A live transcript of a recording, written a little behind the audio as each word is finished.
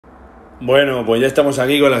Bueno, pues ya estamos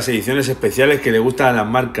aquí con las ediciones especiales que le gustan a las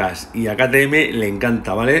marcas y a KTM le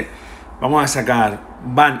encanta, ¿vale?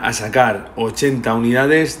 Van a sacar 80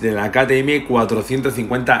 unidades de la KTM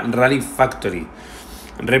 450 Rally Factory,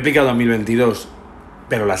 réplica 2022,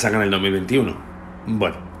 pero la sacan en el 2021.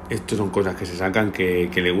 Bueno, estas son cosas que se sacan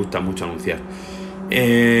que le gusta mucho anunciar.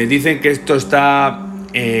 Dicen que esto está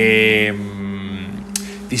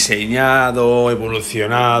diseñado,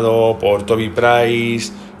 evolucionado por Toby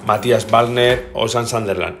Price, Matías Wagner o Sam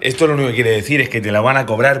Sunderland. Esto lo único que quiere decir es que te la van a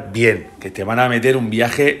cobrar bien, que te van a meter un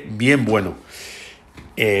viaje bien bueno.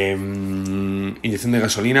 Inyección de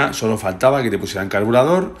gasolina, solo faltaba que te pusieran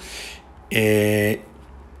carburador. Me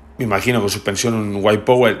imagino con suspensión un white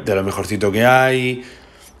power de lo mejorcito que hay.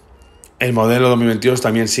 El modelo 2022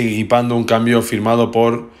 también sigue equipando un cambio firmado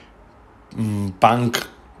por Punk,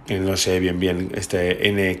 que no sé bien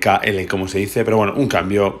este NKL como se dice, pero bueno, un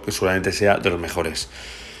cambio que seguramente sea de los mejores.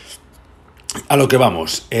 A lo que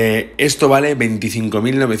vamos, esto vale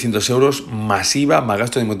 25.900 euros masiva más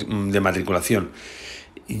gasto de matriculación.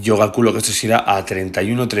 Yo calculo que esto se irá a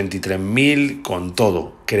 31, 33.000 con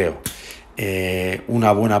todo, creo.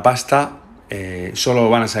 Una buena pasta, solo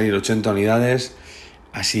van a salir 80 unidades,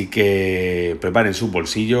 así que preparen sus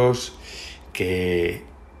bolsillos, que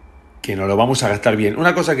nos lo vamos a gastar bien.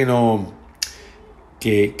 Una cosa que no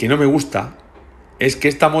me gusta es que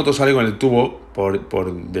esta moto sale con el tubo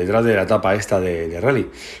por detrás de la tapa esta de rally.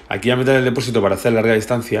 Aquí a meter el depósito para hacer larga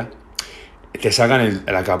distancia, te sacan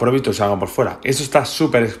el acaprovio y te lo sacan por fuera. Esto está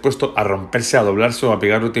súper expuesto a romperse, a doblarse o a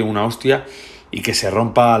pegarte una hostia y que se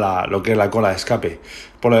rompa lo que es la cola de escape.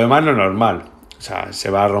 Por lo demás no es normal. O sea,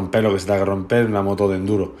 se va a romper lo que se tenga que romper en una moto de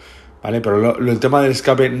enduro, ¿vale? Pero el tema del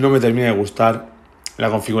escape no me termina de gustar la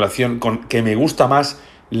configuración, que me gusta más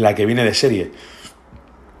la que viene de serie.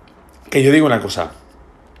 Que yo digo una cosa,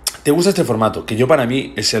 ¿te gusta este formato? Que yo para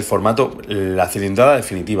mí es el formato, la cilindrada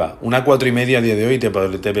definitiva. Una 4,5 a día de hoy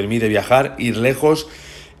te permite viajar, ir lejos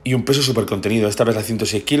y un peso súper contenido. Esta pesa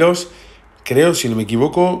 106 kilos, creo, si no me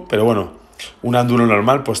equivoco, pero bueno, un enduro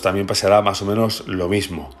normal pues también pasará más o menos lo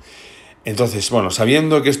mismo. Entonces, bueno,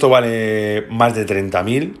 sabiendo que esto vale más de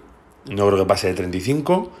 30.000, no creo que pase de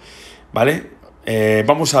 35, ¿vale?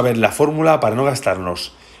 Vamos a ver la fórmula para no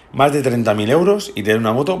gastarnos más de 30.000 euros y tener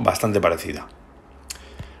una moto bastante parecida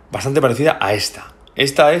a esta.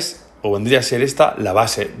 Esta es, o vendría a ser esta, la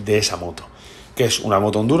base de esa moto, que es una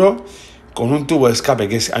moto enduro con un tubo de escape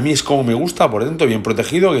que a mí es como me gusta, por dentro bien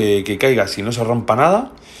protegido, que caiga si no se rompa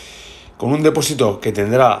nada, con un depósito que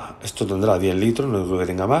esto tendrá 10 litros, no creo que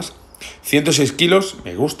tenga más, 106 kilos,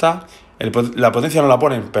 me gusta. La potencia no la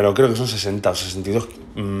ponen, pero creo que son 60 o 62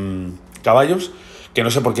 caballos, que no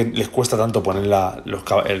sé por qué les cuesta tanto poner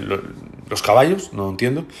los caballos, no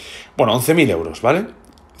entiendo. Bueno, 11.000 euros, ¿vale?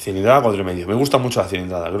 Cilindrada 4,5. Me gusta mucho la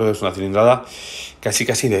cilindrada, creo que es una cilindrada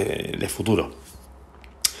casi de futuro.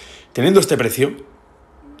 Teniendo este precio,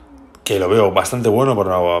 que lo veo bastante bueno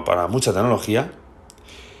para mucha tecnología,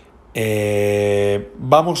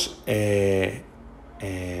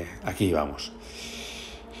 aquí vamos.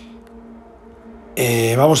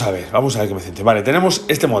 Vamos a ver que me centre. Vale, tenemos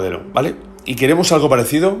este modelo, ¿vale? Y queremos algo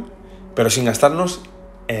parecido, pero sin gastarnos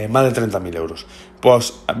más de 30.000 euros.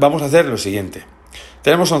 Pues vamos a hacer lo siguiente.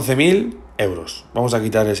 Tenemos 11.000 euros. Vamos a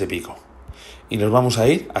quitar ese pico. Y nos vamos a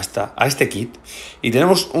ir a este kit. Y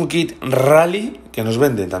tenemos un kit Rally que nos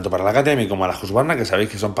venden tanto para la KTM como a la Husqvarna, que sabéis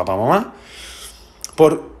que son papá mamá,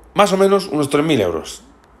 por más o menos unos 3.000 euros.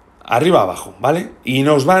 Arriba abajo, ¿vale? Y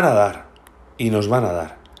nos van a dar.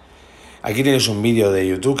 Aquí tenéis un vídeo de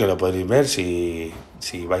YouTube que lo podréis ver, si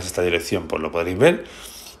vais a esta dirección pues lo podréis ver.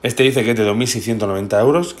 Este dice que es de 2.690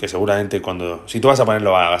 euros, que seguramente si tú vas a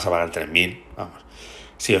ponerlo vas a pagar 3.000, vamos,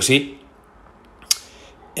 sí o sí.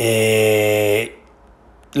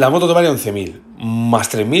 La moto te vale 11.000,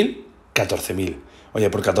 más 3.000, 14.000.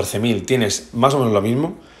 Oye, por 14.000 tienes más o menos lo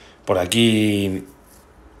mismo. Por aquí,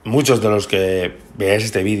 muchos de los que veáis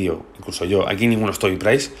este vídeo, incluso yo, aquí ninguno estoy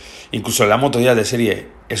price. Incluso la moto ya de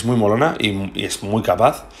serie es muy molona y es muy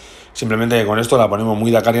capaz. Simplemente que con esto la ponemos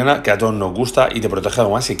muy dakariana, que a todos nos gusta y te protege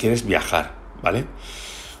algo más si quieres viajar, ¿vale?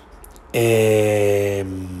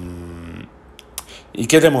 ¿Y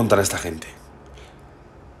qué te montan esta gente?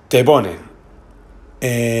 Te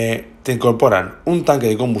incorporan un tanque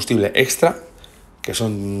de combustible extra, que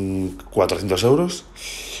son 400 euros,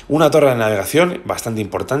 una torre de navegación bastante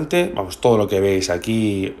importante, vamos, todo lo que veis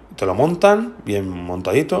aquí te lo montan, bien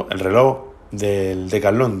montadito, el reloj del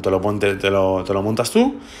Decathlon te lo montas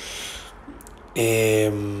tú,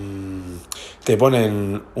 te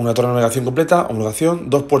ponen una torre de navegación completa, homologación,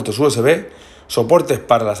 2 puertos USB, soportes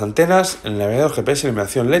para las antenas, el navegador GPS,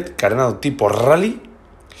 iluminación LED, carenado tipo Rally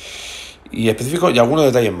y específico y algunos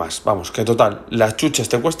detalles más. Vamos, que total, las chuches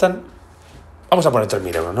te cuestan, vamos a poner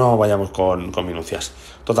 3.000 euros, no vayamos con minucias.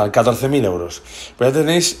 Total, 14.000 euros. Pero ya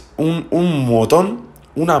tenéis un motón,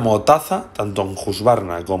 una motaza, tanto en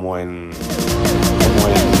Husqvarna como en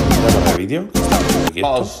vídeo.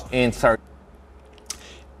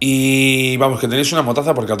 Y vamos, que tenéis una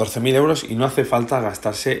motaza por 14.000 euros y no hace falta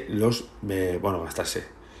gastarse gastarse,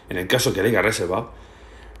 en el caso que le haya reservado,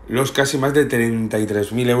 los casi más de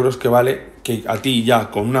 33.000 euros que vale, que a ti ya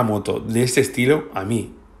con una moto de este estilo, a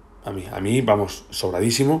mí, vamos,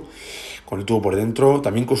 sobradísimo, con el tubo por dentro,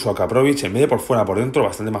 también con su Akaprovich, en vez de por fuera, por dentro,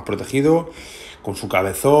 bastante más protegido, con su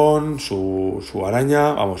cabezón, su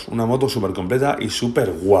araña, vamos, una moto súper completa y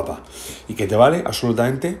súper guapa, y que te vale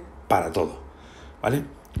absolutamente para todo, ¿vale?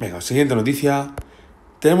 Venga, siguiente noticia,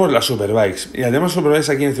 tenemos las Superbikes, y tenemos Superbikes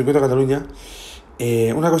aquí en el circuito de Cataluña.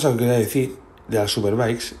 Una cosa que quería decir de las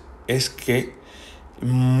Superbikes es que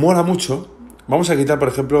mola mucho. Vamos a quitar, por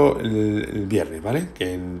ejemplo, el viernes, ¿vale?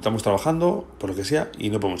 Que estamos trabajando, por lo que sea, y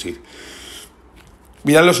no podemos ir.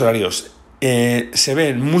 Mirad los horarios. Se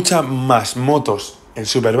ven muchas más motos en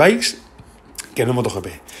Superbikes que no en MotoGP.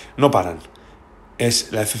 No paran.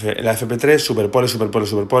 Es la FP3,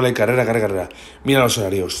 Superpole, carrera. Mira los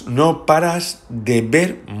horarios. No paras de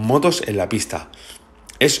ver motos en la pista.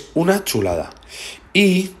 Es una chulada.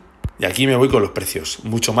 Y aquí me voy con los precios,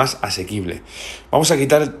 mucho más asequible. Vamos a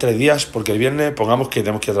quitar 3 días porque el viernes pongamos que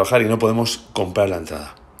tenemos que ir a trabajar y no podemos comprar la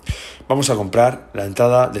entrada. Vamos a comprar la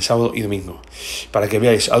entrada de sábado y domingo. Para que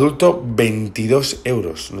veáis, adulto, 22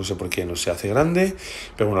 euros. No sé por qué no se hace grande,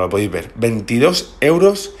 pero bueno, lo podéis ver. 22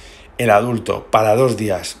 euros el adulto para 2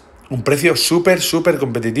 días. Un precio súper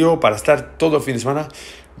competitivo para estar todo el fin de semana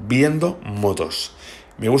viendo motos.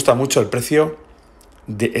 Me gusta mucho el precio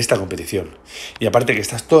de esta competición. Y aparte que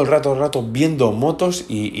estás todo el rato viendo motos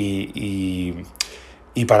y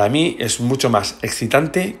para mí es mucho más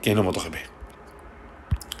excitante que no MotoGP.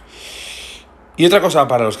 Y otra cosa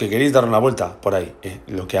para los que queréis dar una vuelta por ahí,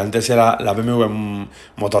 lo que antes era la BMW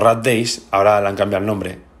Motorrad Days, ahora le han cambiado el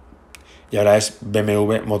nombre y ahora es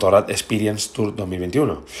BMW Motorrad Experience Tour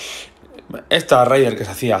 2021. Esta rider que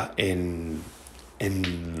se hacía a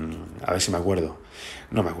ver si me acuerdo,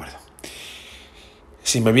 no me acuerdo.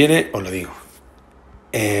 Si me viene, os lo digo.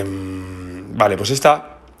 Vale, pues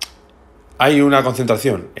hay una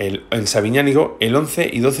concentración en Sabiñánigo el 11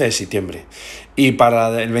 y 12 de septiembre. Y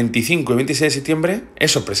para el 25 y 26 de septiembre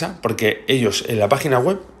es sorpresa, porque ellos en la página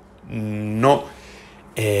web no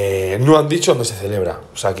han dicho dónde se celebra.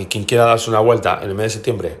 O sea, que quien quiera darse una vuelta en el mes de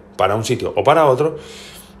septiembre para un sitio o para otro,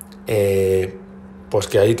 pues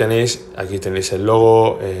que aquí tenéis el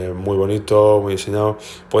logo, muy bonito, muy diseñado.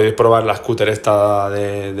 Podéis probar la scooter esta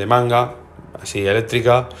de manga, así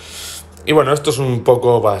eléctrica. Y bueno, esto es un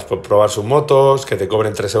poco para probar sus motos, que te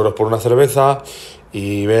cobren 3 euros por una cerveza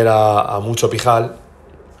y ver a mucho pijal,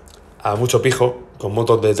 a mucho pijo, con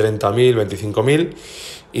motos de 30.000, 25.000,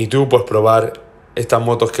 y tú pues probar estas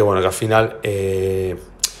motos que bueno, que al final te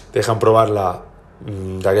dejan probarla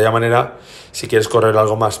de aquella manera. Si quieres correr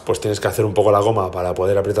algo más, pues tienes que hacer un poco la goma para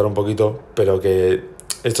poder apretar un poquito, pero que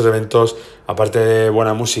estos eventos, aparte de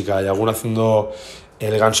buena música y alguno haciendo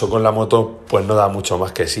el ganso con la moto, pues no da mucho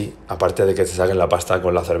más que sí, aparte de que te saquen la pasta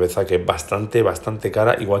con la cerveza, que es bastante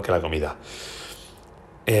cara, igual que la comida.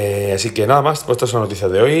 Así que nada más, pues estas son las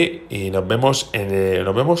noticias de hoy y nos vemos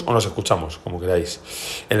o nos escuchamos, como queráis,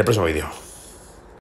 en el próximo vídeo.